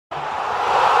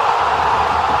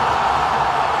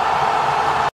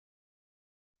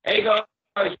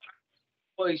Boys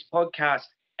Boys podcast,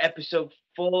 episode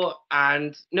 4,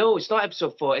 and no, it's not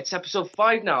episode 4. It's episode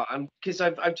 5 now. Because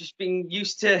I've just been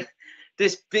used to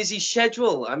this busy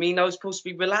schedule. I mean, I was supposed to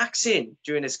be relaxing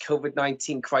during this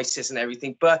COVID-19 crisis and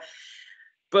everything, but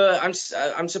I'm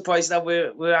surprised that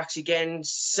we're actually getting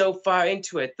so far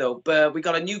into it though. But we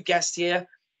got a new guest here,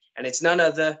 and it's none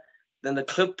other than the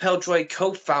Club Peldroid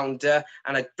co-founder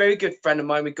and a very good friend of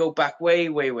mine. We go back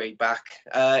way back.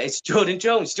 It's Jordan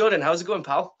Jones. Jordan, how's it going,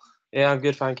 pal? Yeah, I'm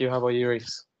good, thank you. How about you,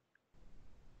 Reese?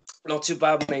 Not too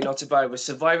bad, mate. Not too bad. We're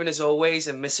surviving as always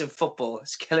and missing football.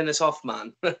 It's killing us off,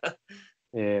 man. Yeah,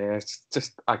 it's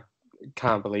just I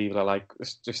can't believe that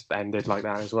it's just ended like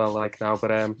that as well. Like now, but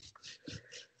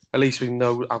at least we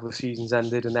know how the season's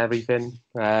ended and everything.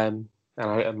 And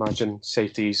I imagine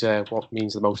safety is what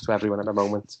means the most to everyone at the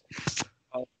moment.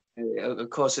 Of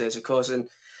course it is, of course, and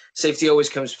safety always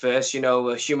comes first.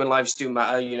 Human lives do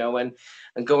matter.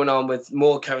 And going on with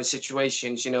more current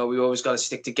situations, we always got to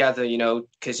stick together.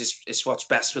 Because it's what's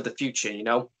best for the future.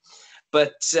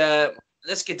 But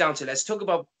let's get down to it. Let's talk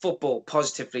about football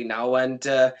positively now, and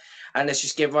let's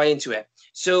just get right into it.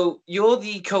 So you're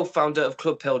the co-founder of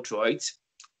Club Peldroid.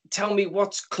 Tell me,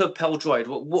 what's Club Peldroid?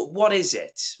 What is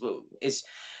it?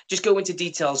 Just go into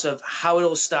details of how it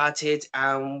all started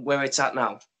and where it's at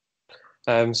now.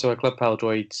 So a Club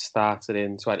Peldroid started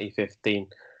in 2015,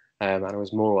 and it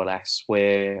was more or less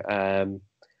where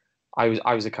I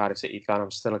was a Cardiff City fan.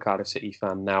 I'm still a Cardiff City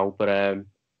fan now, but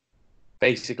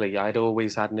basically I'd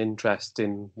always had an interest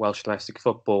in Welsh domestic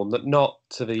football, not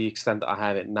to the extent that I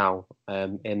have it now.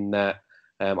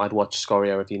 I'd watch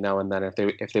Scoria every now and then.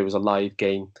 If there was a live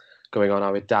game going on,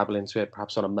 I would dabble into it.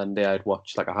 Perhaps on a Monday, I'd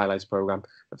watch like a highlights program.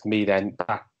 But for me, then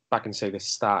back in say the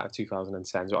start of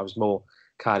 2010, so I was more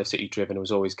Cardiff City driven. It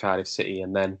was always Cardiff City.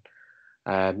 And then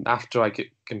after I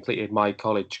completed my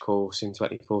college course in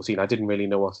 2014, I didn't really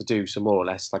know what to do. So more or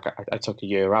less, I took a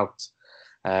year out.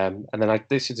 And then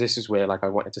this is where I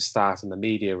wanted to start in the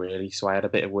media really. So I had a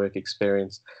bit of work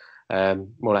experience, more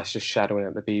or less just shadowing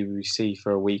at the BBC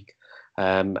for a week.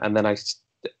 And then I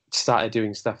started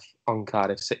doing stuff on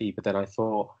Cardiff City, but then I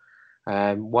thought,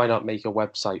 why not make a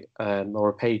website or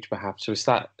a page perhaps? So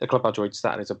the Club Peldroid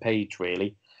started as a page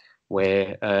really,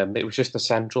 where it was just a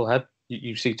central hub.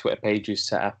 You see Twitter pages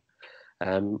set up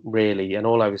really, and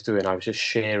all I was doing, I was just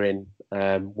sharing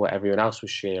what everyone else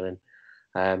was sharing.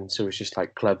 So it was just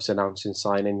like clubs announcing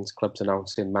signings, clubs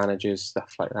announcing managers,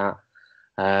 stuff like that.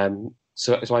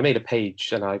 So I made a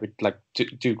page and I would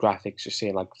do graphics, just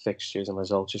seeing fixtures and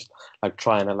results, just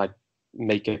trying to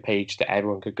make a page that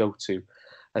everyone could go to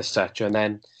as such. And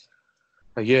then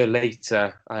a year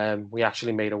later, we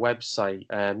actually made a website.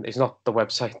 It's not the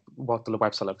website what the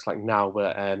website looks like now,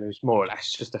 but it was more or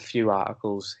less just a few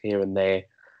articles here and there,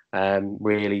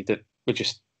 really that would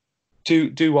just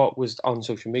do what was on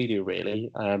social media really.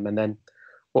 And then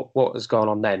what has gone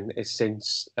on then is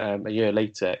since a year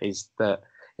later is that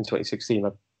in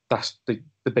 2016, that's the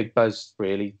big buzz,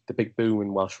 really, the big boom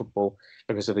in Welsh football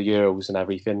because of the Euros and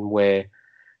everything, where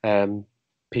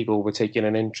people were taking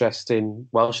an interest in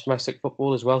Welsh domestic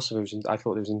football as well. So I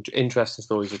thought there was interesting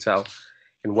stories to tell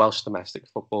in Welsh domestic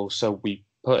football. So we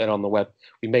put it on the web.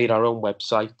 We made our own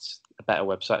website, a better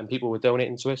website, and people were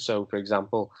donating to it. So, for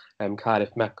example,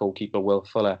 Cardiff Met goalkeeper Will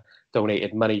Fuller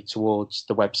donated money towards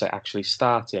the website actually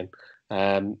starting.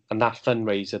 And that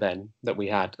fundraiser then that we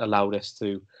had allowed us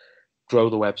to grow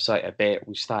the website a bit.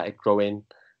 We started growing,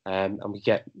 and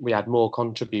we had more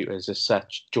contributors as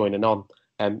such joining on.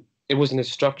 It wasn't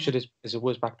as structured as it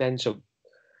was back then, so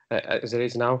as it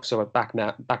is now. So back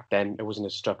then it wasn't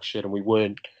as structured, and we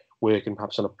weren't working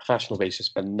perhaps on a professional basis.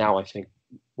 But now I think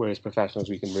we're as professional as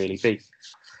we can really be.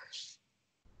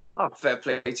 Oh, fair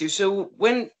play to you. So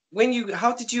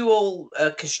how did you all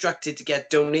construct it to get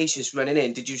donations running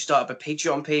in? Did you start up a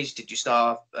Patreon page? Did you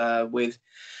start with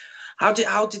how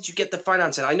did you get the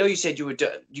financing? I know you said you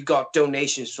got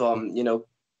donations from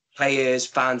players,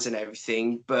 fans, and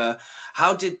everything, but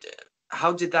how did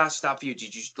that start for you?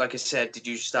 Did you, like I said, did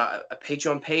you start a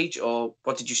Patreon page, or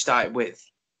what did you start it with?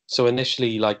 So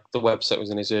initially, the website was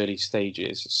in its early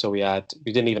stages, so we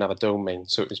didn't even have a domain,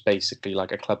 so it was basically a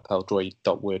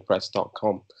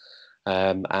clubpeldroid.wordpress.com,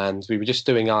 and we were just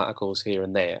doing articles here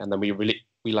and there, and then we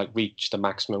reached a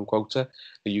maximum quota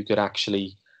that you could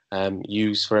actually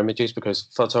use for images because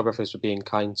photographers were being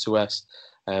kind to us,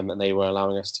 and they were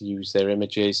allowing us to use their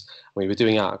images. We were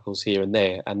doing articles here and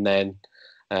there, and then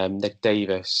Nick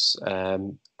Davis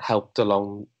helped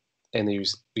along. And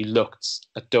we looked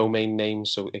at domain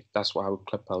names, so that's how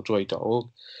clubpeldroid.org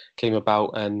came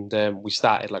about, and we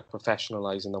started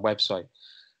professionalizing the website,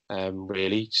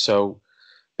 really. So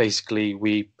basically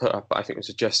we put up, I think it was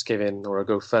a Just Giving or a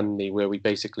GoFundMe, where we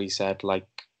basically said like,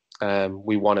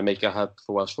 we want to make a hub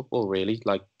for Welsh football, really,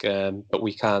 like, but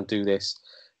we can't do this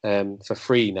for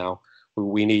free now.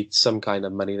 We need some kind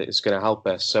of money that is going to help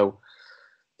us. So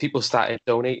people started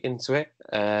donating to it.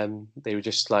 They were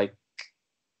just like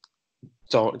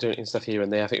donating stuff here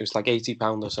and there. I think it was like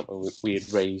 £80 or something we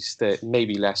had raised,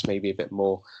 maybe less, maybe a bit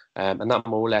more, and that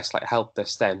more or less like helped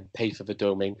us then pay for the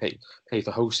domain, pay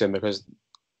for hosting, because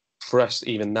for us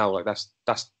even now, like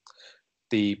that's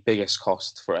the biggest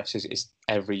cost for us is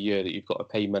every year that you've got to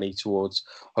pay money towards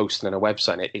hosting a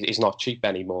website. It's not cheap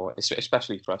anymore,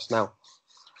 especially for us now.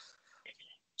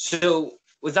 So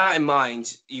with that in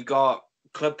mind, you got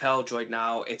Club Peldroid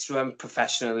now. It's run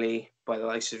professionally by the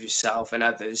likes of yourself and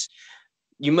others.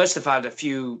 You must have had a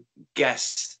few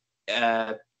guest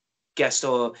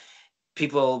or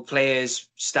people, players,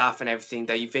 staff, and everything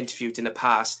that you've interviewed in the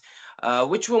past.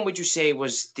 Which one would you say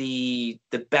was the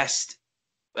best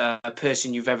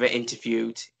person you've ever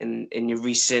interviewed in your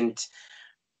recent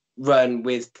run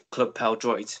with Club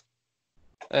Peldroid?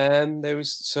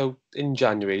 In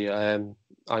January,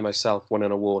 I myself won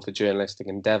an award for journalistic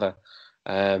endeavour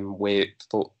in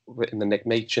the Nick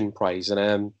Machin Prize,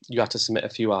 and you had to submit a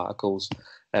few articles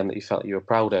that you felt you were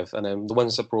proud of, and the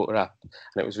ones that brought it up,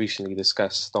 and it was recently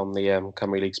discussed on the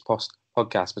Cymru League's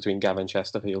podcast between Gavin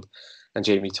Chesterfield and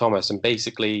Jamie Thomas, and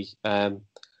basically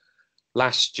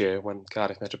last year when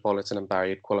Cardiff Metropolitan and Barry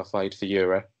had qualified for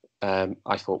Euro,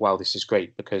 I thought, wow, this is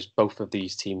great because both of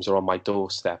these teams are on my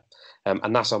doorstep,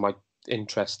 and that's how my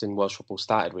interest in Welsh football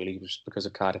started, really, was because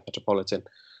of Cardiff Metropolitan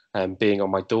being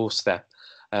on my doorstep.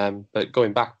 But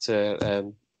going back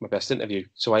to my best interview,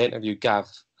 so I interviewed Gav,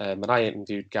 and I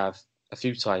interviewed Gav a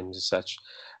few times as such,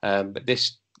 but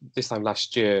this time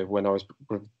last year when I was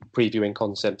previewing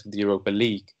content for the Europa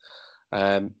League,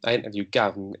 I interviewed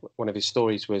Gav, and one of his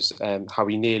stories was how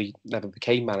he nearly never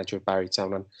became manager of Barry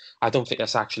Town, and I don't think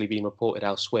that's actually been reported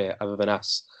elsewhere other than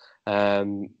us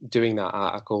doing that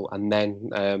article, and then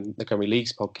the Cymru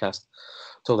League's podcast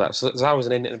told that. So that was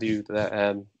an interview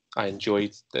that I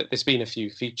enjoyed. There's been a few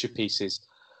feature pieces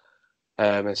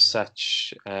as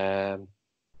such.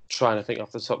 Trying to think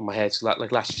off the top of my head, so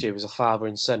like last year was a father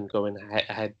and son going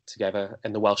ahead together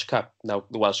in the Welsh Cup. Now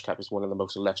the Welsh Cup is one of the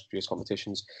most illustrious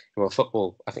competitions in world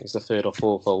football. I think it's the third or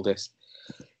fourth oldest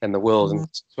in the world, and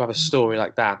to have a story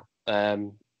like that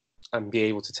and be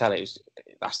able to tell it,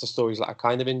 that's the stories that I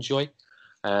kind of enjoy.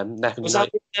 Was that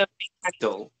Lee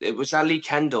Kendall? It was that Lee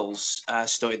Kendall's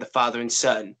story, the father and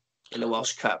son in the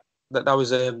Welsh Cup. That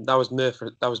was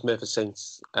Merthyr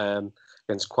Saints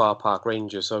against Quar Park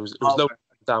Rangers. So it was low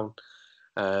down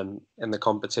in the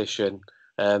competition,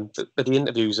 but the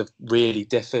interviews have really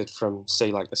differed from,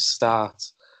 say, like the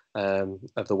start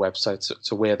of the website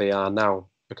to where they are now,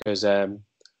 because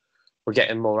we're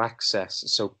getting more access.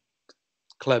 So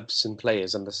clubs and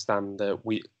players understand that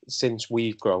since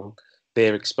we've grown,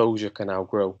 their exposure can now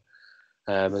grow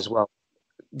as well.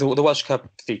 The Welsh Cup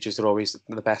features are always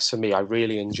the best for me. I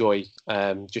really enjoy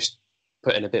just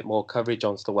putting a bit more coverage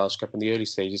onto the Welsh Cup in the early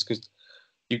stages, because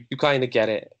you kind of get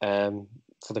it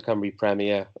for the Cymru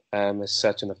Premier as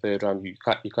such in the third round. You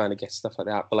kind of get stuff like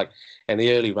that. But like in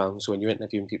the early rounds, when you're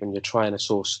interviewing people and you're trying to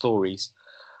source stories,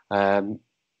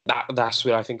 that's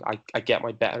where I think I get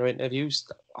my better interviews.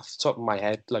 Off the top of my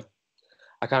head, like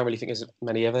I can't really think there's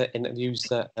many other interviews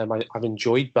that I've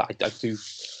enjoyed, but I do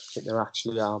think there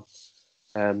actually are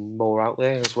more out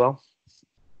there as well.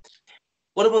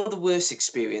 What about the worst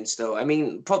experience, though? I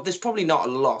mean, there's probably not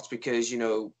a lot because,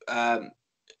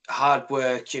 hard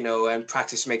work, and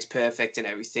practice makes perfect and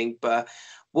everything. But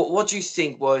what do you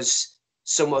think was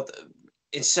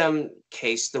in some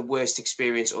case, the worst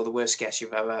experience or the worst guest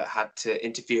you've ever had to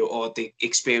interview, or the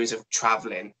experience of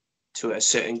traveling to a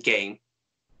certain game?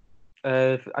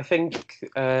 I think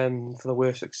for the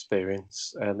worst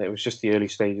experience, it was just the early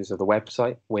stages of the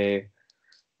website where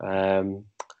I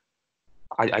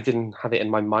didn't have it in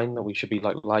my mind that we should be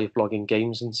like live blogging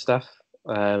games and stuff.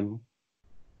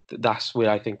 That's where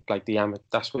I think like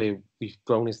that's where we've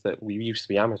grown, is that we used to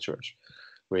be amateurish,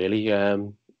 really.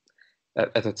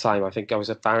 At the time, I think I was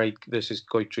at Barry versus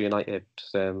Goitre United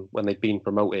when they'd been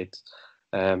promoted,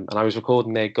 and I was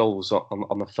recording their goals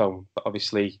on the phone, but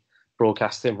obviously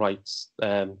broadcasting rights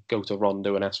go to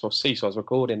Rondo and S4C, so I was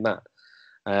recording that,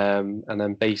 and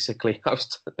then basically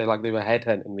they were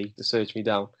headhunting me to search me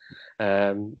down,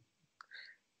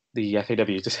 the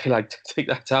FAW, to say like to take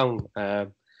that down.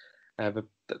 But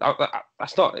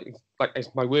that's not like,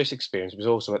 it's my worst experience. It was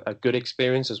also a good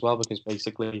experience as well, because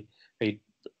basically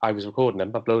I was recording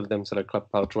them, uploaded them to the Club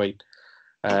Peldroid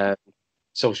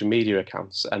social media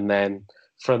accounts, and then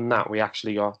from that, we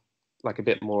actually got like a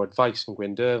bit more advice from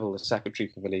Gwyn Derville, the secretary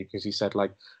for the league, because he said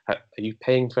like, "Are you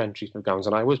paying for entry for grounds?"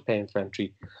 And I was paying for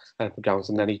entry for grounds,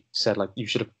 and then he said like, "You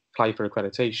should apply for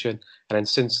accreditation." And then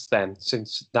since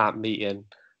that meeting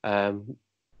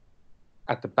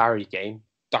at the Barry game,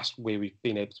 that's where we've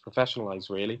been able to professionalise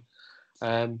really.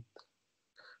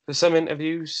 For some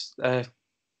interviews,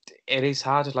 it is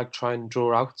hard to like try and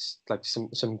draw out like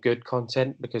some good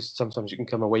content, because sometimes you can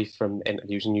come away from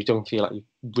interviews and you don't feel like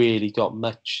you've really got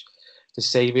much to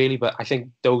say really. But I think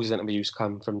those interviews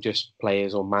come from just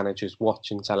players or managers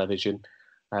watching television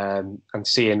and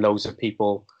seeing loads of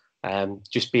people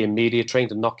just being media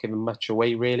trained and not giving much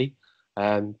away really.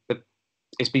 But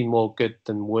it's been more good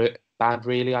than bad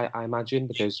really, I imagine,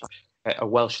 because at a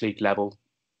Welsh League level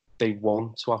they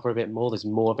want to offer a bit more. There's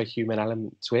more of a human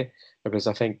element to it, because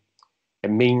I think it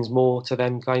means more to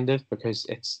them kind of, because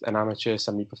it's an amateur,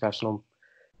 semi-professional,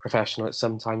 professional at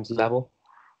sometimes level.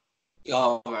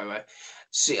 Oh, right.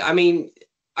 See, I mean,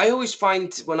 I always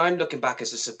find when I'm looking back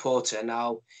as a supporter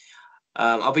now,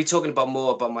 I'll be talking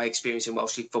more about my experience in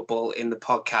Welsh League football in the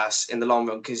podcast in the long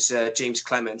run, because James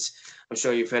Clements, I'm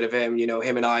sure you've heard of him. You know,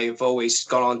 him and I have always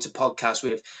gone on to podcasts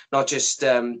with not just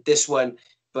this one,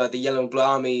 but the Yellow and Blue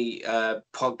Army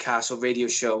podcast or radio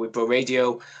show with Bro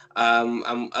Radio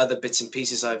and other bits and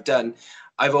pieces I've done.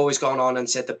 I've always gone on and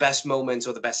said the best moments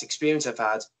or the best experience I've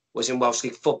had was in Welsh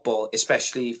League football,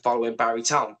 especially following Barry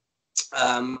Town.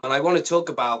 And I want to talk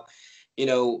about, you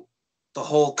know, the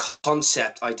whole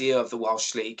concept idea of the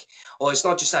Welsh League. Or it's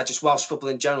not just that, just Welsh football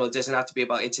in general. It doesn't have to be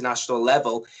about international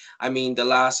level. I mean,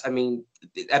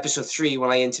 episode 3,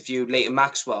 when I interviewed Leighton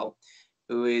Maxwell,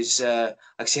 who is, I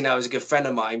see now is a good friend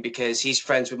of mine, because he's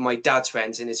friends with my dad's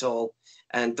friends,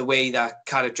 and the way that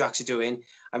Cardiff Dracs are doing.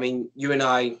 I mean, you and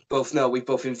I both know we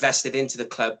both invested into the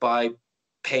club by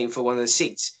paying for one of the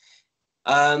seats.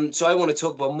 So I want to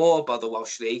talk more about the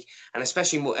Welsh League, and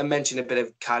especially mention a bit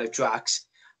of Cardiff Dracs.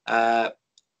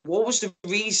 What was the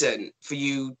reason for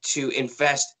you to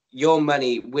invest your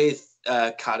money with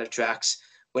Cardiff Dracs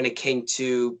when it came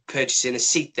to purchasing a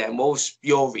seat then? What was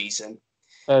your reason?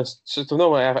 So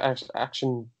no, I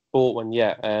actually bought one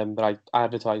yet, but I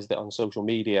advertised it on social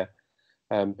media,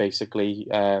 basically,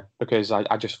 because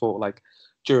I just thought like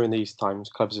during these times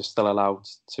clubs are still allowed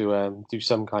to do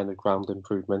some kind of ground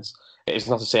improvements. It's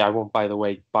not to say I won't, by the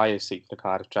way, buy a seat for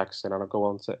Cardiff Dracs, and I'll go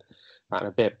on to that in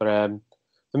a bit, but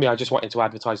for me, I just wanted to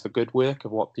advertise the good work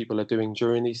of what people are doing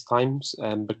during these times,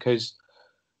 because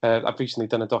I've recently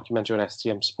done a documentary on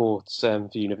STM Sports for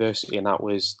university, and that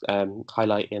was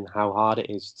highlighting how hard it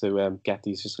is to get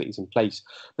these facilities in place.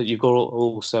 But you've got to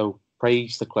also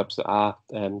praise the clubs that are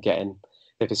getting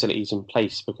their facilities in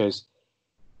place, because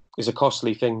it's a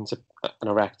costly thing to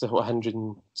erect a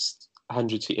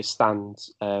 100-seater stand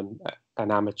at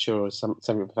an amateur or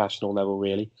semi-professional level,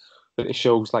 really. But it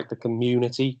shows like the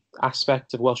community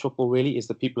aspect of Welsh football really is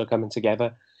that people are coming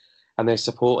together and they're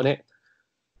supporting it.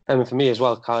 And for me as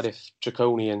well, Cardiff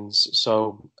Draconians.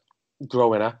 So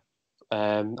growing up,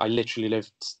 I literally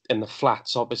lived in the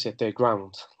flats opposite their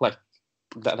ground. Like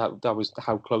that was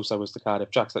how close I was to Cardiff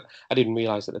Dracs. That I didn't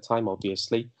realise at the time,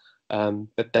 obviously.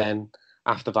 But then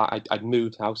after that, I'd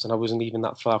moved house and I wasn't even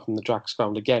that far from the Dracs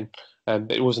ground again.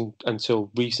 But it wasn't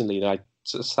until recently that I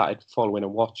started following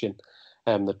and watching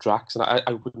the Dracs, and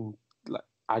I wouldn't.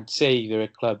 I'd say they're a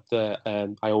club that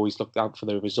I always looked out for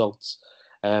their results,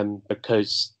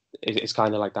 because it's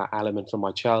kind of like that element from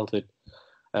my childhood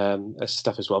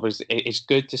stuff as well. But it's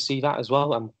good to see that as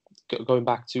well. And going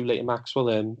back to Leighton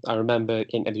Maxwell, I remember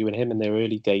interviewing him in their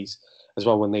early days as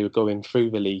well when they were going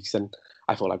through the leagues, and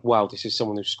I thought like, wow, this is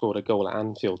someone who scored a goal at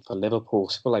Anfield for Liverpool.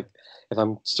 So like, if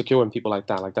I'm securing people like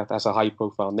that, that's a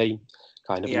high-profile name,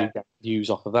 kind of. Yeah. You get views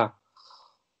off of that.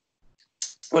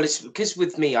 Well, it's because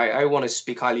with me, I want to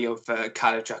speak highly of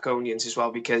Cardiff Draconians as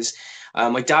well, because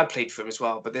my dad played for him as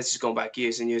well. But this is going back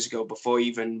years and years ago, before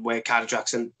even where Cardiff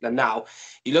Dracs are now.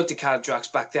 You looked at Cardiff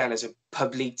Dracs back then as a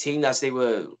pub league team, as they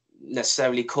were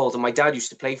necessarily called. And my dad used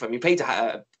to play for him. He played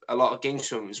a lot of games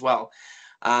for him as well.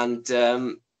 And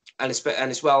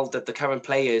as well that the current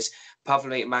players, apart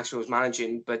from Leighton Maxwell was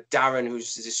managing, but Darren,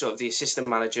 who's sort of the assistant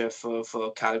manager for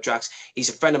Cardiff Dracs, he's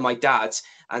a friend of my dad's,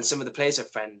 and some of the players are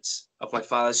friends of my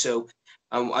father. So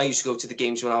I used to go to the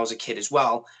games when I was a kid as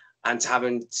well, and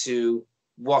having to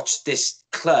watch this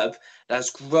club that's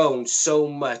grown so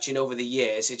much in over the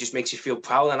years, it just makes you feel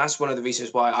proud. And that's one of the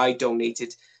reasons why I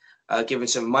donated, giving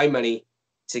some of my money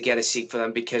to get a seat for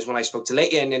them, because when I spoke to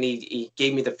Leighton and he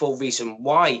gave me the full reason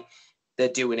why they're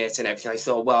doing it and everything, I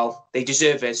thought, well, they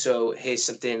deserve it, so here's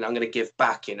something I'm going to give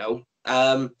back, you know.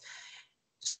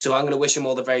 So I'm going to wish them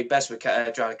all the very best with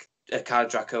Cardiff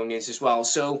Draconians as well.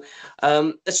 So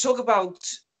let's talk about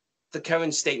the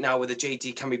current state now with the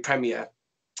JD Cymru Premier.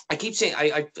 I keep saying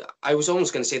I was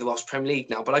almost going to say the Welsh Premier League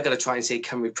now, but I got to try and say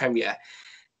Cymru Premier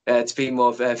to be more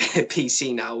of a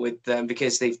PC now with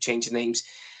because they've changed the names.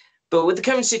 But with the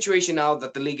current situation now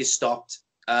that the league has stopped,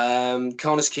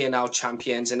 Connah's are now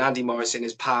champions, and Andy Morrison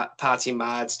is party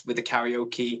mad with the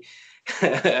karaoke.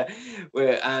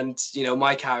 And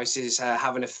Mike Harris is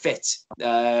having a fit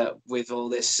with all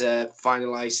this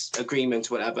finalised agreement,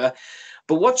 whatever.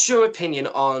 But what's your opinion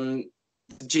on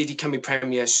the JD Cymru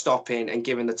Premier stopping and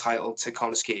giving the title to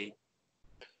Connah's?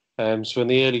 So in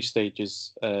the early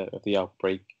stages of the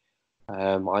outbreak,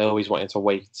 I always wanted to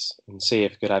wait and see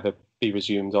if it could ever be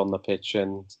resumed on the pitch.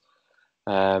 And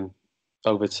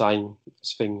over time,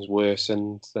 as things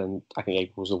worsened, and I think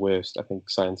April was the worst, I think,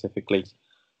 scientifically.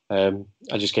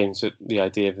 I just came to the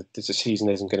idea that the season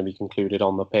isn't going to be concluded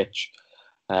on the pitch.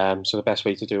 So the best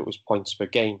way to do it was points per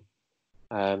game.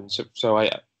 So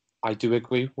I do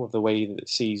agree with the way that the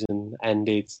season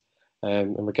ended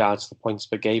in regards to points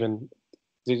per game. And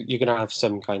you're going to have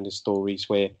some kind of stories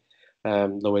where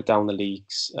lower down the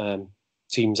leagues,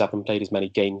 teams haven't played as many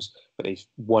games, but they've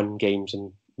won games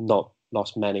and not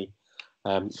lost many.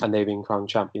 And they've been crowned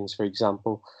champions, for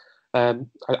example. I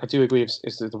do agree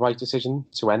it's the right decision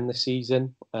to end the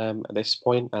season at this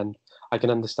point, and I can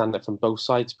understand it from both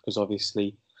sides because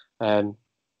obviously the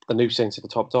New Saints are the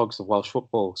top dogs of Welsh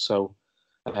football. So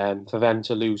for them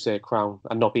to lose their crown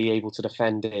and not be able to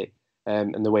defend it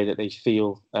in the way that they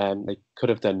feel they could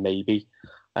have done, maybe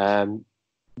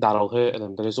that'll hurt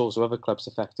them. But there's also other clubs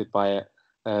affected by it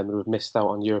who have missed out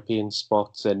on European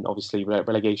spots, and obviously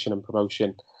relegation and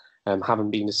promotion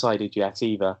haven't been decided yet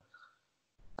either.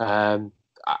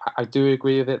 I do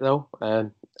agree with it though.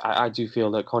 I do feel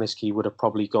that Connah's would have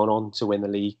probably gone on to win the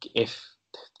league if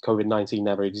COVID-19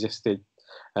 never existed,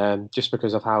 just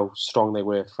because of how strong they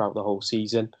were throughout the whole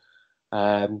season.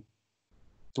 And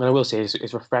I will say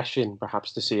it's refreshing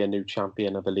perhaps to see a new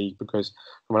champion of the league, because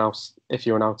if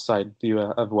you're an outside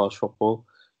viewer of Welsh football,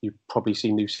 you probably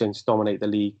see New Saints dominate the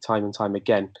league time and time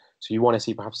again. So you want to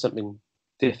see perhaps something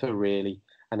differ really,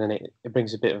 and then it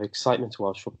brings a bit of excitement to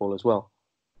Welsh football as well.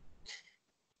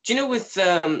 Do you know,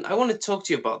 I want to talk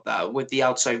to you about that with the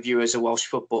outside viewers of Welsh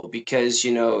football, because,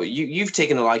 you've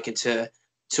taken a liking to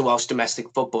Welsh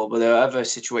domestic football, but there are other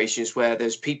situations where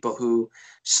there's people who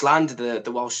slander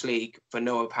the Welsh League for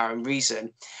no apparent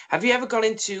reason. Have you ever gone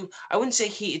into, I wouldn't say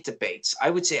heated debates,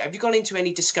 I would say, have you gone into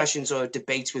any discussions or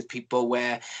debates with people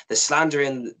where they're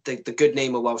slandering the good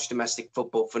name of Welsh domestic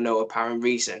football for no apparent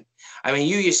reason? I mean,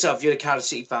 you yourself, you're a Cardiff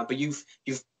City fan, but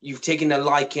you've taken a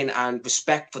liking and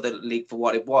respect for the league for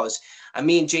what it was. And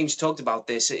me and James talked about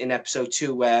this in episode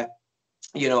 2, where,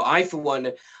 I, for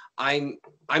one, I'm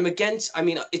against. I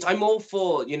mean, I'm all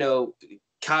for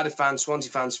Cardiff fans,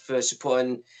 Swansea fans for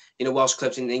supporting Welsh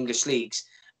clubs in the English leagues.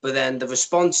 But then the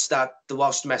response that the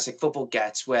Welsh domestic football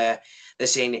gets, where they're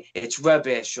saying it's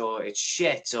rubbish or it's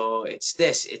shit or it's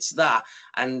this, it's that,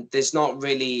 and there's not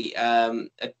really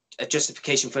a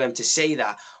justification for them to say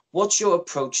that. What's your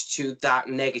approach to that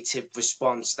negative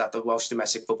response that the Welsh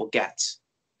domestic football gets?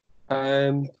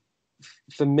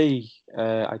 For me,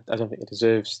 I don't think it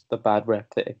deserves the bad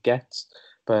rep that it gets,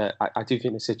 but I do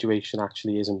think the situation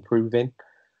actually is improving.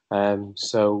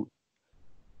 So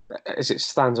as it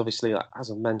stands, obviously,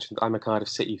 as I mentioned, I'm a Cardiff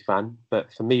City fan,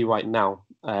 but for me right now,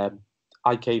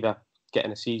 I gave up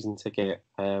getting a season ticket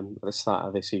at the start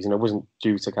of this season. It wasn't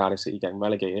due to Cardiff City getting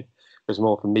relegated. It was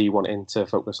more for me wanting to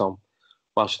focus on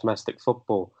Welsh domestic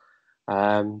football.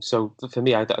 So for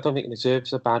me, I don't think it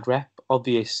deserves a bad rep.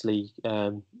 Obviously,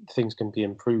 things can be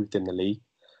improved in the league,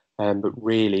 but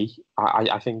really,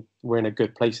 I think we're in a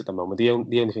good place at the moment. The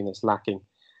only thing that's lacking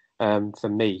for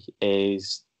me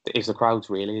is the crowds.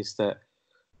 Really, is that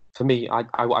for me,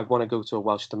 I want to go to a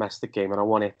Welsh domestic game, and I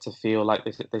want it to feel like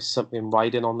there's something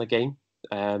riding on the game.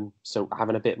 So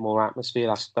having a bit more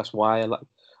atmosphere. That's why I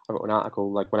wrote an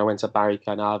article like when I went to Barry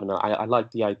Carnarvon. I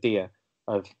like the idea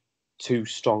of two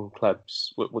strong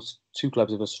clubs, was two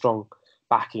clubs with a strong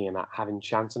backing and that, having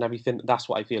chance and everything. That's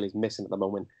what I feel is missing at the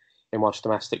moment in Welsh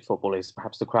domestic football, is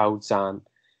perhaps the crowds aren't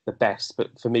the best.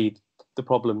 But for me, the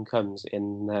problem comes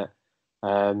in that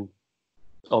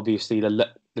obviously the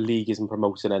league isn't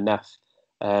promoting enough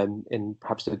in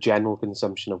perhaps the general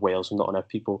consumption of Wales, and not enough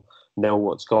people know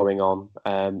what's going on,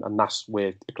 and that's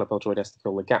where the Club Pêl-droed has to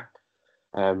fill the gap,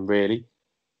 really.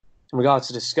 In regards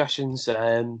to discussions,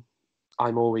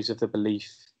 I'm always of the belief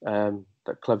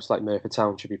that clubs like Merthyr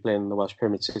Town should be playing in the Welsh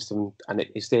Pyramid system, and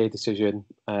it is their decision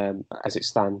as it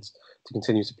stands to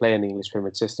continue to play in the English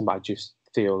Pyramid system. But I just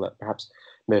feel that perhaps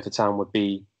Merthyr Town would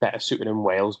be better suited in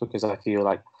Wales, because I feel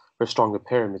like for a stronger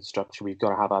pyramid structure, we've got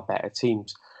to have our better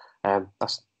teams.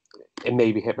 It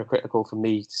may be hypocritical for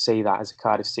me to say that as a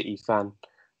Cardiff City fan,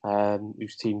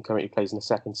 whose team currently plays in the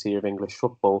second tier of English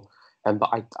football. But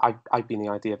I've been the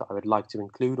idea that I would like to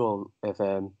include all of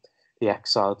the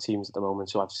exiled teams at the moment.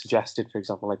 So I've suggested, for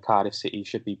example, like Cardiff City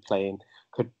should be playing,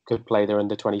 could play their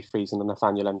under-23s in the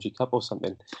Nathaniel MG Cup or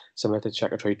something, similar to the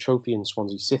Checkatrade Trophy in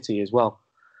Swansea City as well.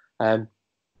 So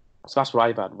that's what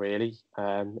I've had, really,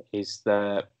 is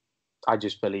that I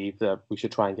just believe that we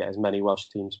should try and get as many Welsh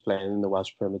teams playing in the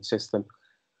Welsh Pyramid system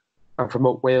and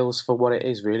promote Wales for what it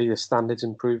is, really. The standards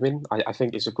improving. I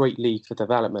think it's a great league for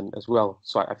development as well.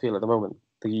 So I feel at the moment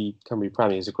the Cymru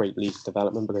Premier is a great league for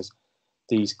development, because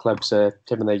these clubs are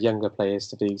giving their younger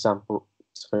players,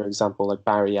 for example, like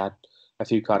Barry had a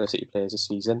few Cardiff City players this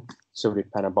season, so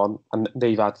did Penabon, and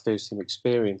they've had first team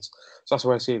experience. So that's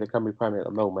where I see the Cymru Premier at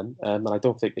the moment, and I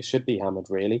don't think it should be hammered,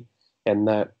 really, in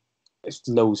that there's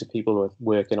loads of people who are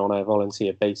working on a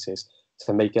volunteer basis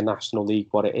to make a national league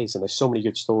what it is, and there's so many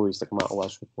good stories that come out of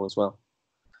Welsh football as well.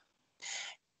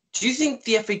 Do you think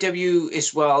the FAW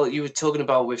as well, you were talking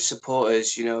about with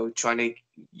supporters, trying to,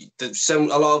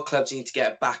 a lot of clubs need to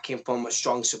get backing from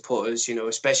strong supporters,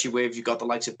 especially where you've got the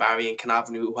likes of Barry and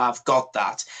Carnarvon who have got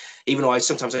that, even though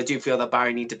sometimes I do feel that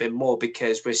Barry needs a bit more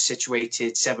because we're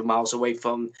situated 7 miles away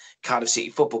from Cardiff City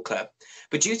Football Club.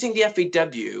 But do you think the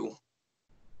FAW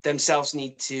themselves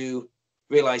need to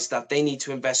realise that they need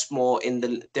to invest more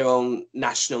in their own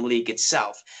national league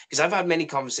itself? Because I've had many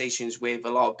conversations with a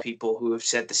lot of people who have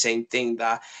said the same thing,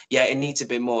 that, yeah, it needs a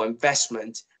bit more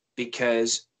investment,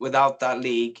 because without that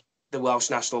league, the Welsh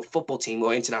national football team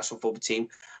or international football team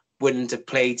wouldn't have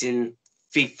played in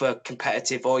FIFA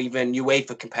competitive or even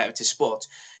UEFA competitive sport.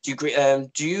 Do you agree?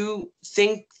 Do you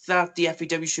think that the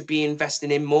FAW should be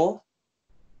investing in more?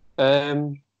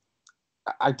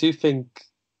 I do think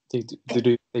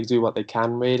they do what they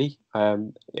can, really.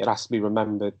 It has to be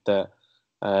remembered that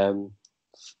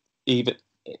even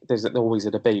there's always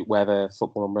a debate whether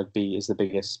football and rugby is the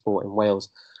biggest sport in Wales,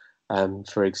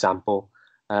 for example,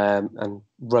 and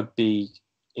rugby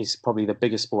is probably the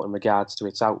biggest sport in regards to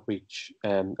its outreach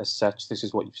as such. This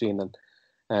is what you've seen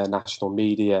in national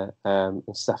media and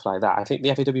stuff like that. I think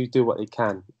the FAW do what they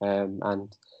can,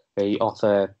 and they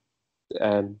offer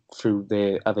through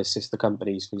their other sister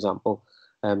companies, for example,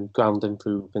 ground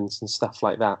improvements and stuff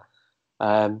like that.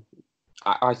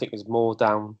 I think there's more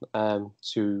down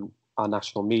to our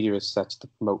national media as such to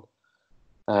promote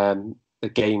the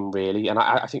game, really. And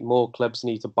I think more clubs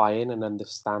need to buy in and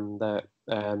understand that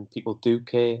people do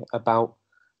care about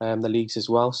the leagues as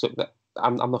well. So that,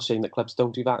 I'm not saying that clubs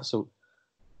don't do that. So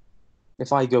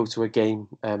if I go to a game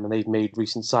and they've made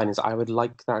recent signings, I would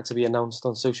like that to be announced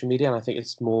on social media. And I think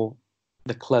it's more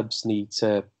the clubs need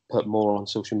to put more on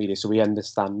social media so we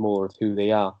understand more of who they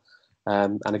are.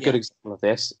 And a good example of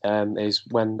this is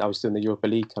when I was doing the Europa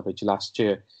League coverage last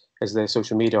year, as their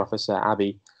social media officer,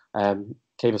 Abby,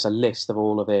 gave us a list of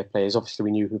all of their players. Obviously,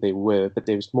 we knew who they were, but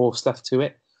there was more stuff to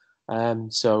it.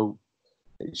 So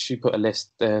she put a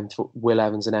list for Will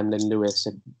Evans and Emlyn Lewis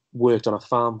had worked on a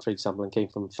farm, for example, and came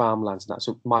from farmlands and that.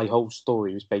 So my whole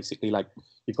story was basically like,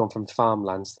 you've gone from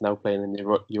farmlands to now playing in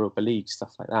the Europa League,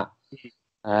 stuff like that.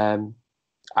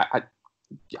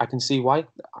 I can see why.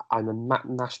 I'm a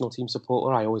national team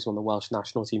supporter. I always want the Welsh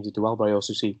national team to do well, but I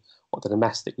also see what the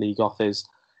domestic league offers.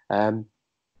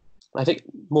 I think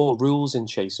more rules in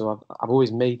chase. So I've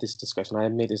always made this discussion. I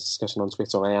have made this discussion on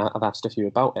Twitter, and I've asked a few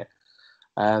about it.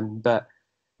 But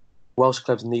Welsh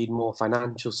clubs need more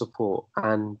financial support.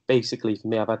 And basically, for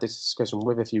me, I've had this discussion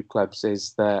with a few clubs,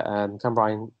 is that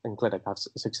Cambrai and Clydach have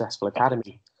a successful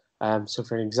academy. So,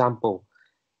 for example,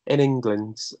 in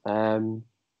England,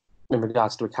 in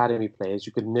regards to academy players,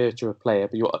 you could nurture a player,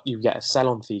 but you get a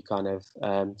sell-on fee kind of,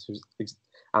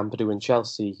 Ampadu and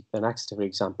Chelsea and Exeter, for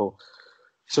example.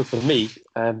 So for me,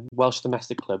 Welsh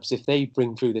domestic clubs, if they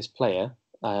bring through this player,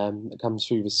 it comes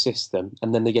through the system,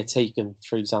 and then they get taken,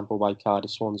 for example, by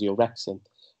Cardiff, Swansea or Wrexham,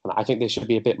 and I think there should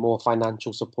be a bit more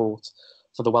financial support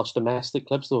for the Welsh domestic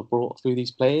clubs that have brought through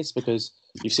these players, because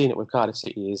you've seen it with Cardiff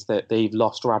City, is that they've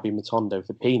lost Rabi Matondo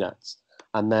for peanuts,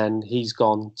 and then he's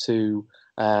gone to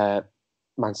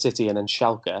Man City and then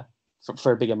Schalke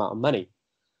for a big amount of money.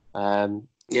 So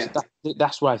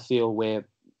that's where I feel where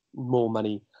more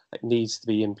money needs to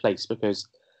be in place, because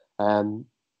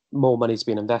more money is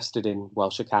being invested in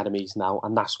Welsh academies now,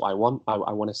 and that's what I want.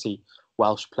 I want to see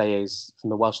Welsh players from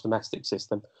the Welsh domestic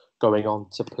system going on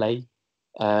to play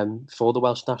for the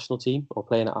Welsh national team or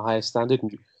playing at a higher standard.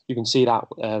 And you can see that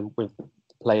with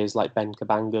players like Ben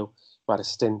Cabango, who had a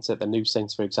stint at the New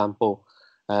Saints, for example,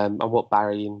 And what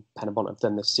Barry and Penabont have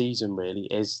done this season really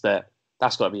is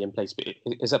that's got to be in place, but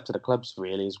it's up to the clubs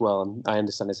really as well. And I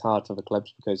understand it's hard for the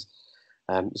clubs because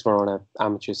it's more on an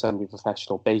amateur,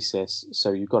 semi-professional basis,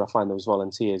 so you've got to find those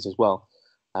volunteers as well.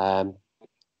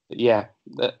 Yeah,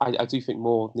 I do think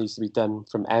more needs to be done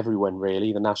from everyone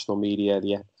really, the national media,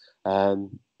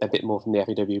 a bit more from the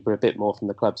FAW, but a bit more from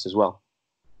the clubs as well.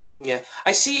 Yeah,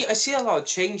 I see a lot of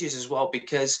changes as well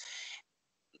because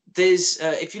there's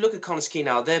if you look at Connah's Quay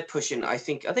now, they're pushing. I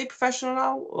think, are they professional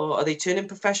now, or are they turning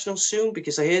professional soon?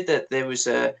 Because I heard that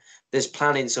there's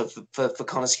plannings for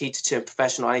Connah's Quay to turn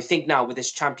professional. And I think now with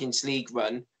this Champions League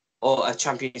run or a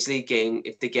Champions League game,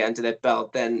 if they get under their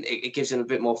belt, then it gives them a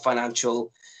bit more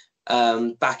financial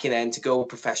backing end to go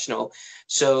professional.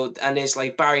 So, and there's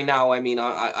like Barry now. I mean,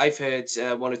 I've heard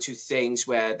one or two things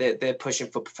where they're pushing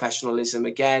for professionalism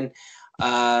again.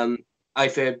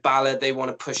 I've heard Ballard, they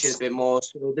want to push it a bit more.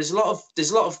 So there's a lot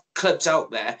of clubs out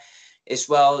there as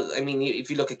well. I mean, if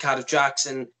you look at Cardiff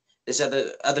Jackson, there's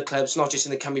other clubs, not just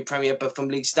in the Cymru Premier, but from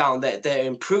leagues down. They're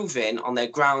improving on their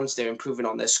grounds, they're improving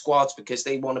on their squads because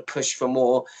they want to push for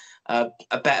more, a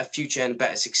better future and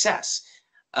better success.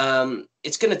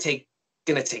 It's going to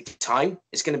take time.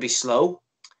 It's going to be slow.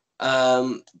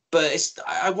 But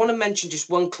I want to mention just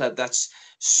one club that's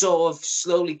sort of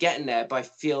slowly getting there, but I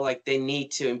feel like they need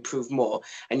to improve more.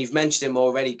 And you've mentioned them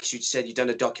already because you said you've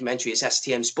done a documentary. It's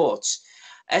STM Sports.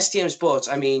 STM Sports,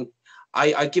 I mean,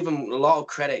 I give them a lot of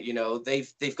credit. You know,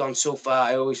 they've gone so far.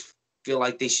 I always feel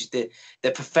like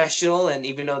they're professional, and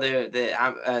even though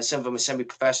they're some of them are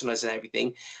semi-professionals and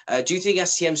everything. Do you think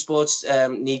STM Sports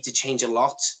need to change a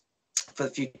lot for the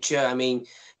future? I mean,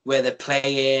 where they're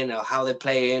playing or how they're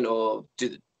playing, or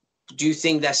do you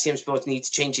think that STM Sports need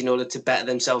to change in order to better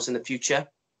themselves in the future?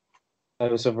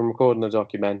 So from recording the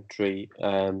documentary,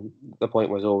 the point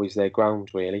was always their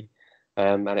ground, really.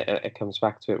 And it comes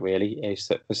back to it, really, is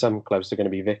that for some clubs, they're going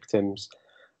to be victims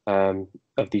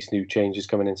of these new changes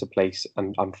coming into place.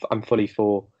 And I'm fully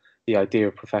for the idea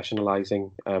of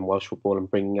professionalising Welsh football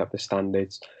and bringing up the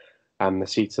standards and the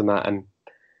seats and that. And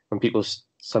when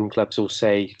some clubs will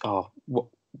say,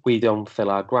 we don't fill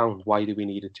our ground, why do we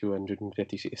need a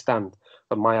 250-seater stand?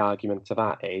 But my argument to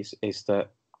that is that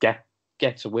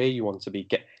get to where you want to be,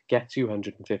 get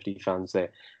 250 fans there.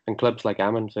 And clubs like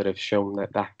Ammanford have shown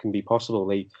that can be possible.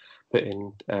 They put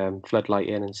in floodlight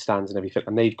in and stands and everything,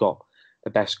 and they've got the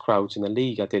best crowds in the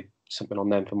league. I did something on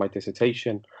them for my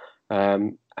dissertation.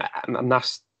 And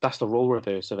that's the role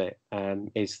reverse of it,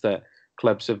 is that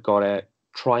clubs have got to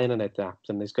try and adapt,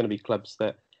 and there's going to be clubs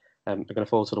that are going to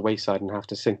fall to the wayside and have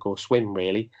to sink or swim,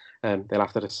 really. They'll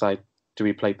have to decide, do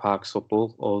we play Parks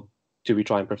football or do we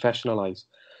try and professionalise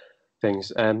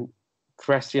things?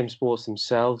 For STM Sports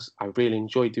themselves, I really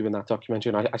enjoyed doing that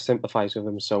documentary, and I sympathise with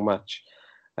them so much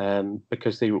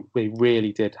because they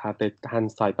really did have their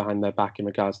hands tied behind their back in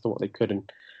regards to what they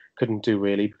couldn't do,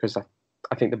 really, because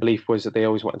I think the belief was that they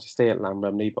always wanted to stay at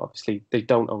Llanrumney, but obviously they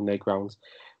don't own their grounds,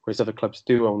 whereas other clubs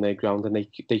do own their ground, and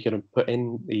they could have put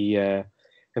in the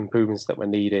improvements that were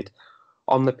needed.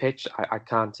 On the pitch, I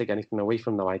can't take anything away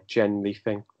from them. I genuinely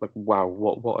think, like, wow,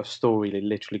 what a story. They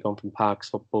literally gone from Parks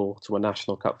football to a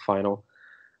National Cup final.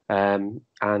 And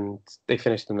they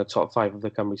finished in the top 5 of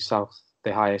the Cymru South,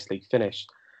 the highest league finish.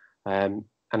 And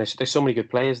there's so many good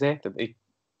players there that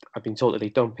I've been told that they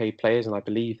don't pay players, and I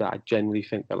believe that. I genuinely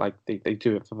think that, like, they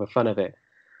do it for the fun of it.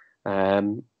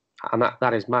 And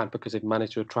that is mad, because they've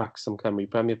managed to attract some Cymru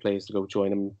Premier players to go join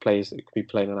them, players that could be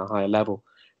playing on a higher level,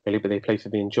 really, but they play for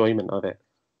the enjoyment of it.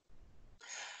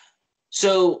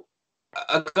 So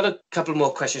I've got a couple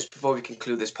more questions before we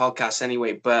conclude this podcast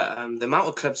anyway, but the amount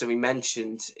of clubs that we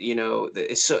mentioned, you know,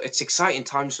 it's exciting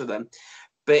times for them.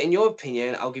 But in your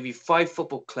opinion, I'll give you 5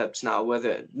 football clubs now,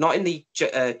 whether not in the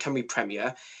Cymru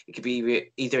Premier, it could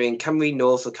be either in Cymru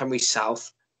North or Cymru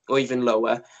South, or even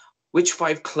lower. Which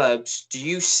 5 clubs do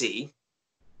you see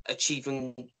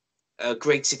achieving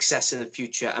great success in the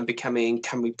future and becoming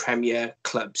Cymru Premier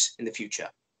clubs in the future?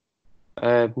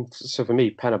 So for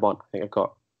me, Penabont, I think I've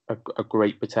got a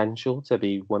great potential to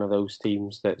be one of those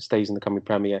teams that stays in the Cymru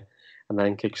Premier and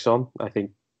then kicks on. I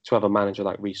think to have a manager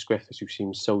like Rhys Griffiths, who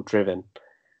seems so driven,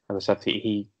 and stuff,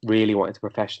 he really wanted to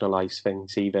professionalise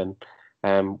things even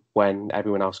when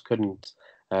everyone else couldn't.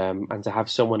 And to have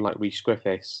someone like Rhys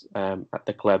Griffiths at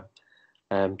the club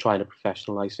trying to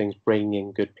professionalise things, bringing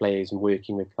in good players and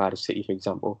working with Cardiff City, for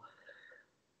example,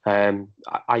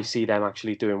 I see them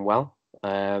actually doing well.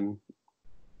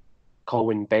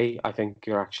 Colwyn Bay, I think,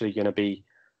 are actually going to be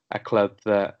a club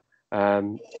that,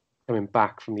 coming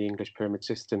back from the English pyramid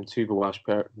system to the Welsh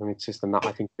pyramid system, that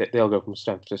I think that they'll go from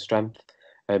strength to strength.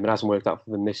 It hasn't worked out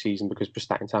for them this season because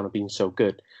Prestatyn Town have been so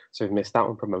good, so they've missed out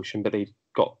on promotion. But they've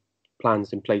got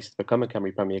plans in place to become a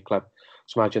Cymru Premier club.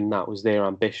 So imagine that was their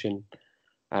ambition,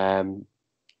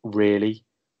 really.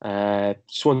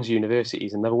 Swansea University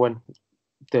is another one.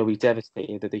 They'll be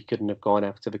devastated that they couldn't have gone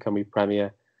up to the Cymru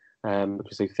Premier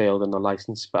because they failed on the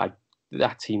licence. But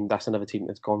that's another team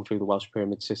that's gone through the Welsh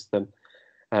Pyramid system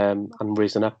and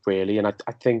risen up, really. And I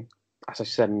think, as I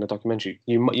said in the documentary,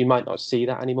 you might not see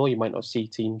that anymore. You might not see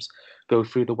teams go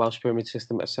through the Welsh Pyramid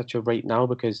system at such a rate now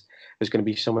because there's going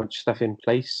to be so much stuff in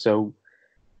place. So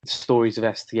the stories of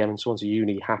STM and Swansea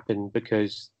Uni happened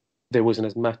because there wasn't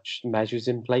as much measures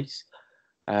in place.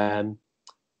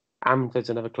 Amford's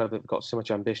another club that have got so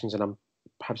much ambitions, and I'm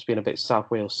perhaps being a bit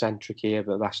South Wales centric here,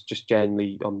 but that's just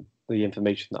generally on the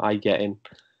information that I get in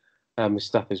with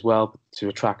stuff as well, to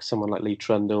attract someone like Lee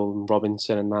Trundle and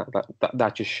Robinson, and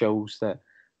that just shows that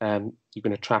you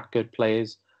can attract good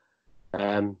players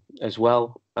as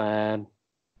well.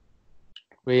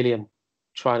 Really, I'm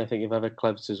trying to think of other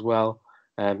clubs as well,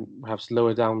 perhaps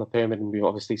lower down the pyramid, and we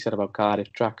obviously said about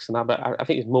Cardiff Drax and that, but I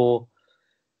think it's more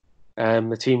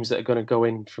the teams that are going to go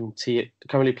in from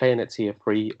currently playing at Tier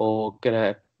 3 or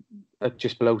going to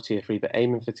just below Tier 3, but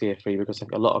aiming for Tier 3, because I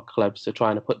think a lot of clubs are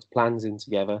trying to put plans in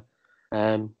together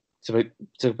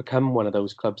to become one of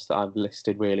those clubs that I've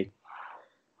listed, really.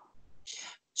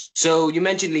 So you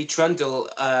mentioned Lee Trundle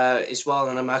as well,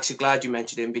 and I'm actually glad you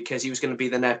mentioned him because he was going to be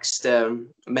the next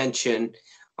mention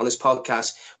on this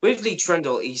podcast. With Lee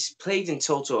Trundle, he's played in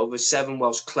total over 7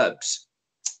 Welsh clubs.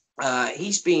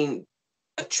 He's been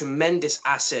a tremendous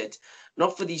asset,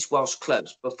 not for these Welsh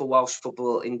clubs, but for Welsh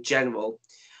football in general.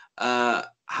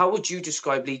 How would you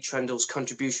describe Lee Trundle's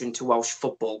contribution to Welsh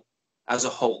football as a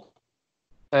whole?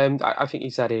 I think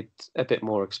he's added a bit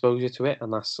more exposure to it,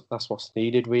 and that's what's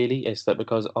needed, really, is that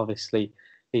because obviously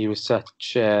he was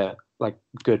such a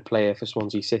good player for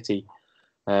Swansea City,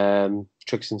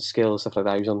 tricks and skills, stuff like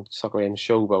that. He was on Soccer and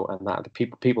Showboat, and that the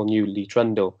people knew Lee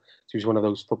Trundle. He was one of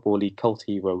those Football League cult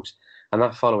heroes, and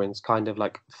that following's kind of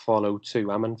follow to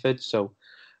Ammanford. So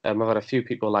I've had a few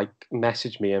people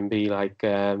message me and be like,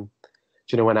 do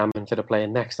you know when Ammanford are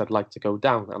playing next? I'd like to go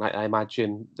down. And I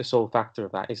imagine the sole factor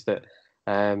of that is that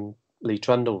Lee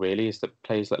Trundle, really, is that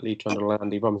players like Lee Trundle and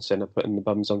Andy Robinson are putting the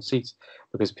bums on seats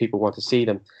because people want to see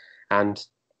them. And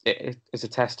it's a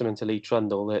testament to Lee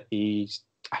Trundle that he's,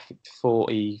 I think,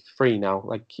 43 now.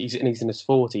 He's in his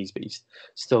 40s, but he's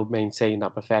still maintaining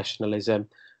that professionalism.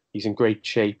 He's in great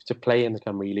shape to play in the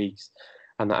Cymru Leagues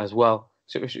and that as well.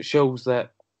 So it shows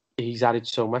that he's added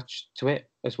so much to it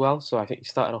as well. So I think he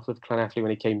started off with Llanelli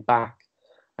when he came back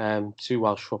to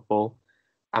Welsh football.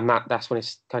 And that's when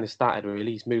it kind of started,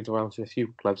 really. He's moved around to a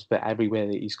few clubs, but everywhere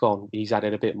that he's gone, he's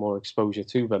added a bit more exposure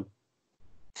to them.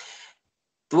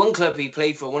 The one club he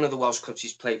played for, one of the Welsh clubs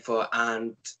he's played for,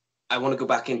 and I want to go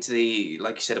back into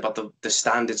like you said, about the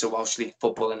standards of Welsh League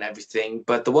football and everything,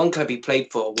 but the one club he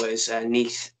played for was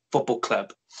Neath Football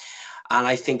Club. And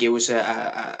I think it was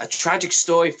a tragic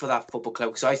story for that football club,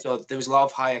 because I thought there was a lot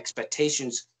of high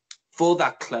expectations for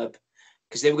that club,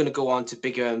 because they were going to go on to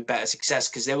bigger and better success,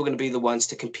 because they were going to be the ones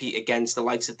to compete against the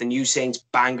likes of the New Saints,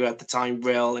 Bangor at the time,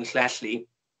 Rhyl and Llanelli,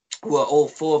 where all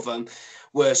 4 of them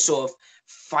were sort of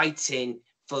fighting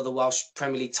for the Welsh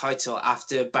Premier League title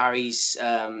after Barry's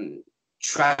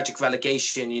tragic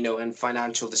relegation, and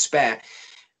financial despair.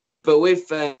 But with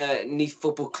Neath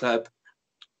Football Club,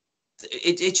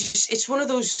 it's one of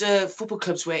those football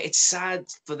clubs where it's sad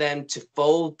for them to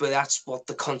fold, but that's what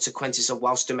the consequences of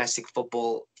Welsh domestic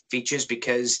football features,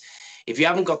 because if you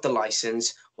haven't got the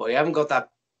license or you haven't got that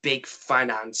big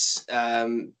finance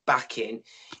backing,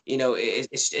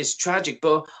 it's tragic.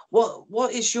 But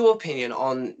what is your opinion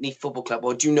on Neath Football Club,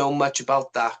 or do you know much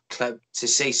about that club to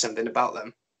say something about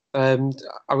them?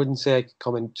 I wouldn't say I could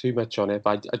comment too much on it,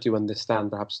 but I do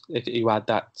understand perhaps if you add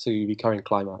that to the current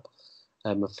climate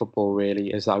of football,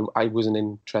 really, is that I wasn't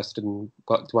interested in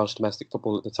Welsh domestic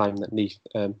football at the time that Neath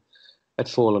had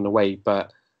fallen away,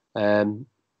 but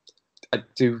I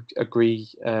do agree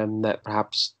that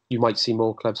perhaps you might see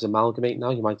more clubs amalgamate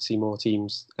now. You might see more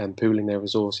teams pooling their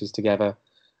resources together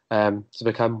to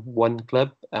become one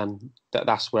club, and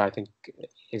that's where I think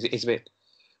is a bit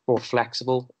more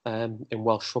flexible in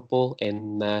Welsh football,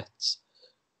 in that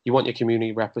you want your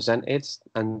community represented,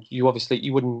 and you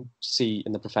wouldn't see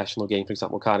in the professional game, for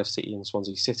example, Cardiff City and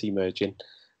Swansea City merging,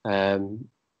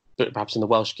 but perhaps in the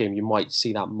Welsh game you might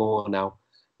see that more now,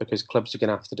 because clubs are going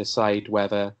to have to decide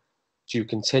whether do you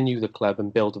continue the club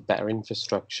and build a better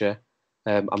infrastructure,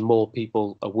 and more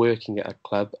people are working at a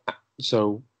club.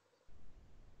 So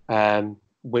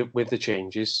with the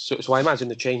changes, so I imagine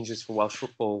the changes for Welsh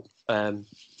football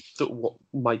what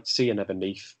might see another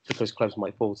NEAF because clubs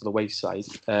might fall to the wayside,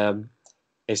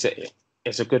 is that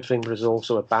it's a good thing, but it's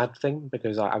also a bad thing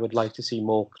because I would like to see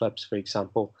more clubs, for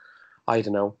example, I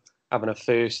don't know, having a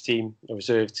first team, a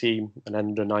reserve team, and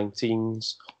under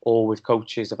 19s, all with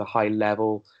coaches of a high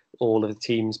level, all of the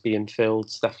teams being filled,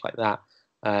 stuff like that.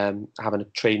 Having a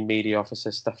trained media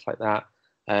officer, stuff like that,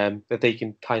 that they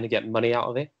can kind of get money out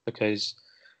of it, because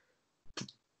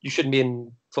you shouldn't be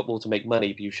in football to make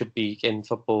money, but you should be in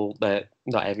football that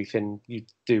not everything you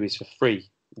do is for free.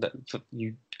 That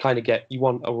you kind of you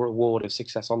want a reward of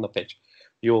success on the pitch.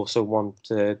 You also want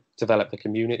to develop the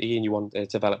community, and you want to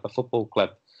develop a football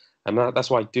club. And that's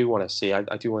what I do want to see. I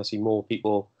do want to see more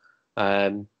people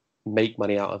make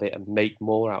money out of it and make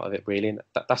more out of it, really. And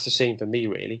that's the same for me,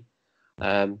 really.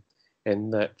 And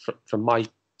that from my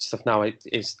stuff now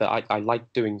is that I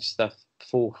like doing stuff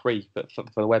for free, but for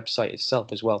the website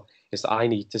itself as well, is that I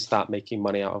need to start making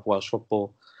money out of Welsh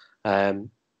football. And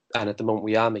at the moment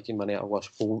we are making money out of Welsh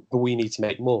football, but we need to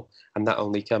make more. And that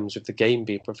only comes with the game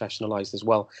being professionalised as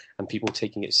well, and people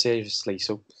taking it seriously.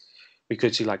 So we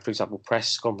could see, like, for example,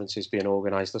 press conferences being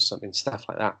organised or something, stuff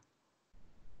like that.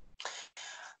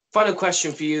 Final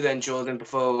question for you then, Jordan,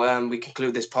 before we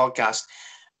conclude this podcast.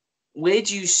 Where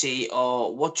do you see,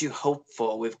 or what do you hope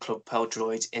for with Club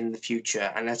Peldroid in the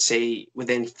future? And let's say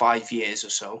within 5 years or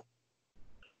so.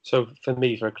 So for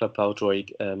me, for a Club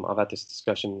Peldroid, I've had these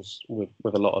discussions with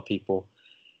a lot of people,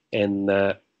 and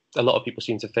a lot of people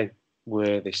seem to think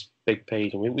we're this big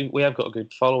page, and we have got a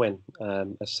good following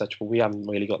as such, but we haven't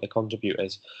really got the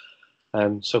contributors.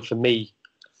 So for me,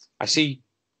 I see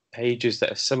pages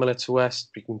that are similar to us.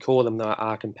 We can call them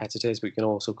our competitors, but we can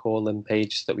also call them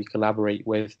pages that we collaborate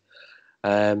with.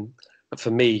 But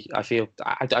for me, I feel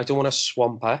I don't want to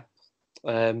swamp up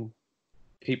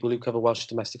people who cover Welsh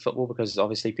domestic football, because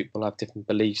obviously people have different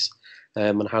beliefs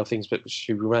on how things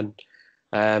should be run.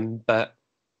 But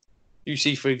you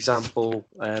see, for example,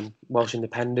 Welsh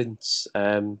Independence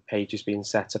pages being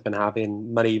set up and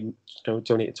having money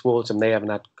donated towards them. They haven't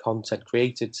had content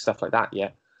created, stuff like that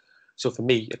yet. So for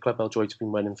me, a Club Peldroid's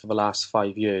been running for the last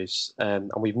 5 years,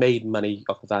 and we've made money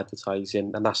off of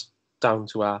advertising, and that's down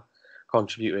to our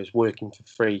contributors working for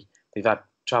free. They've had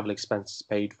travel expenses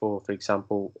paid for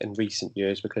example, in recent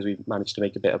years, because we've managed to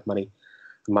make a bit of money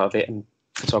out of it, and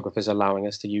photographers allowing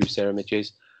us to use their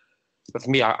images. But for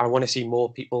me, I want to see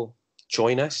more people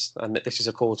join us, and this is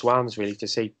a call to arms, really, to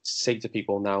say to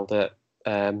people now that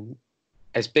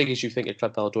as big as you think a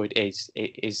Club Peldroid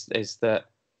is that,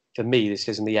 for me, this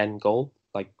isn't the end goal.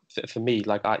 Like, for me,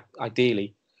 like,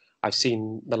 ideally, I've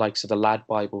seen the likes of the Lad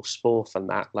Bible Sport and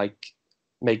that, like,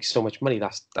 make so much money.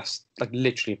 That's like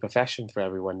literally a profession for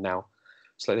everyone now.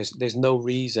 So like, there's no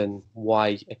reason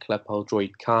why a Club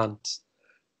Peldroid can't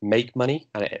make money,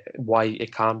 and why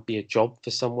it can't be a job for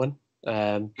someone.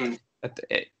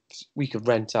 We could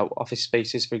rent out office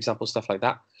spaces, for example, stuff like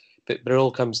that. But it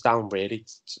all comes down, really,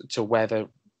 to whether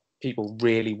people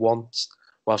really want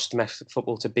Welsh domestic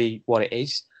football to be what it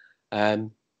is. Like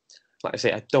I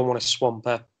say, I don't want to swamp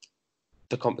up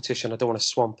the competition. I don't want to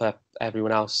swamp up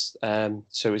everyone else.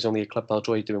 So it's only a Club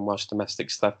Peldroid doing Welsh domestic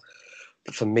stuff.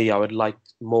 But for me, I would like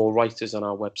more writers on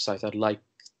our website. I'd like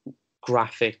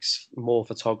graphics, more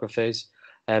photographers,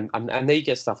 and they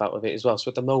get stuff out of it as well. So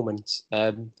at the moment,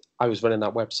 I was running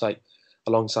that website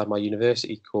alongside my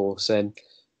university course, and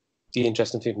the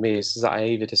interesting thing for me is that I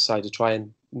either decide to try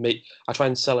and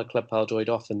sell a Club Peldroid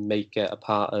off and make it a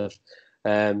part of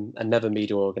another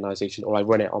media organisation, or I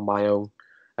run it on my own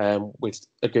with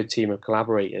a good team of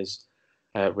collaborators.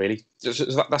 Really, so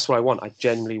that's what I want. I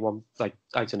genuinely want, like,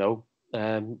 I don't know,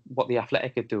 what the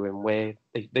Athletic are doing, where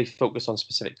they focus on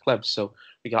specific clubs. So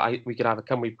we could have a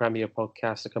Cymru Premier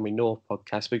podcast, a Cymru North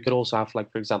podcast. But we could also have,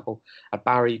 like, for example, a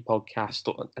Barry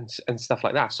podcast and stuff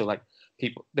like that. So, like,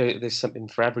 people, there's something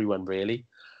for everyone, really.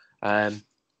 And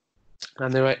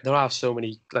there are so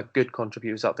many, like, good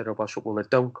contributors out there of Welsh football that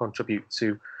don't contribute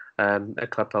to a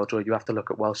Club Peldroid. You have to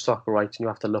look at Welsh Soccer Rights, and you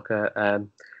have to look at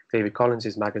David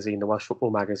Collins' magazine, the Welsh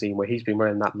Football magazine, where he's been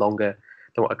running that longer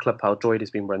than what a Club Peldroid has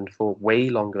been running for, way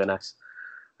longer than us.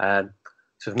 So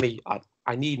for me,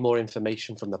 I need more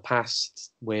information from the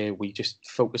past, where we just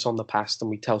focus on the past and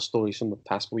we tell stories from the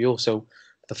past. But we also,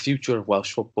 the future of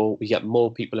Welsh football, we get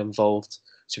more people involved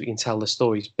so we can tell the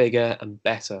stories bigger and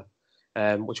better,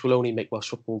 which will only make Welsh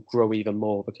football grow even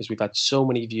more, because we've had so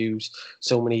many views,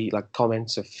 so many, like,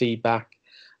 comments of feedback,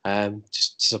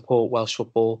 just to support Welsh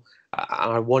football,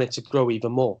 and I want it to grow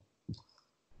even more.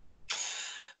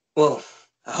 Well,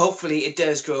 Hopefully it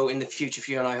does grow in the future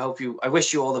for you, and I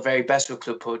wish you all the very best with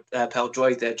Club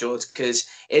Peldroid there, George, because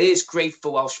it is great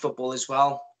for Welsh football as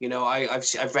well. You know,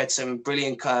 I've read some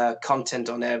brilliant content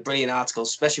on there, brilliant articles,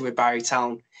 especially with Barry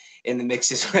Town in the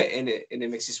mix in the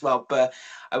mix as well. But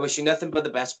I wish you nothing but the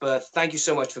best. But thank you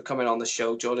so much for coming on the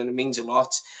show, Jordan. It means a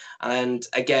lot. And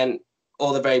again,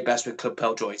 all the very best with Club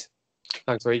Peldroid.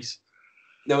 Thanks, Reese.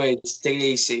 No worries. Take it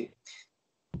easy.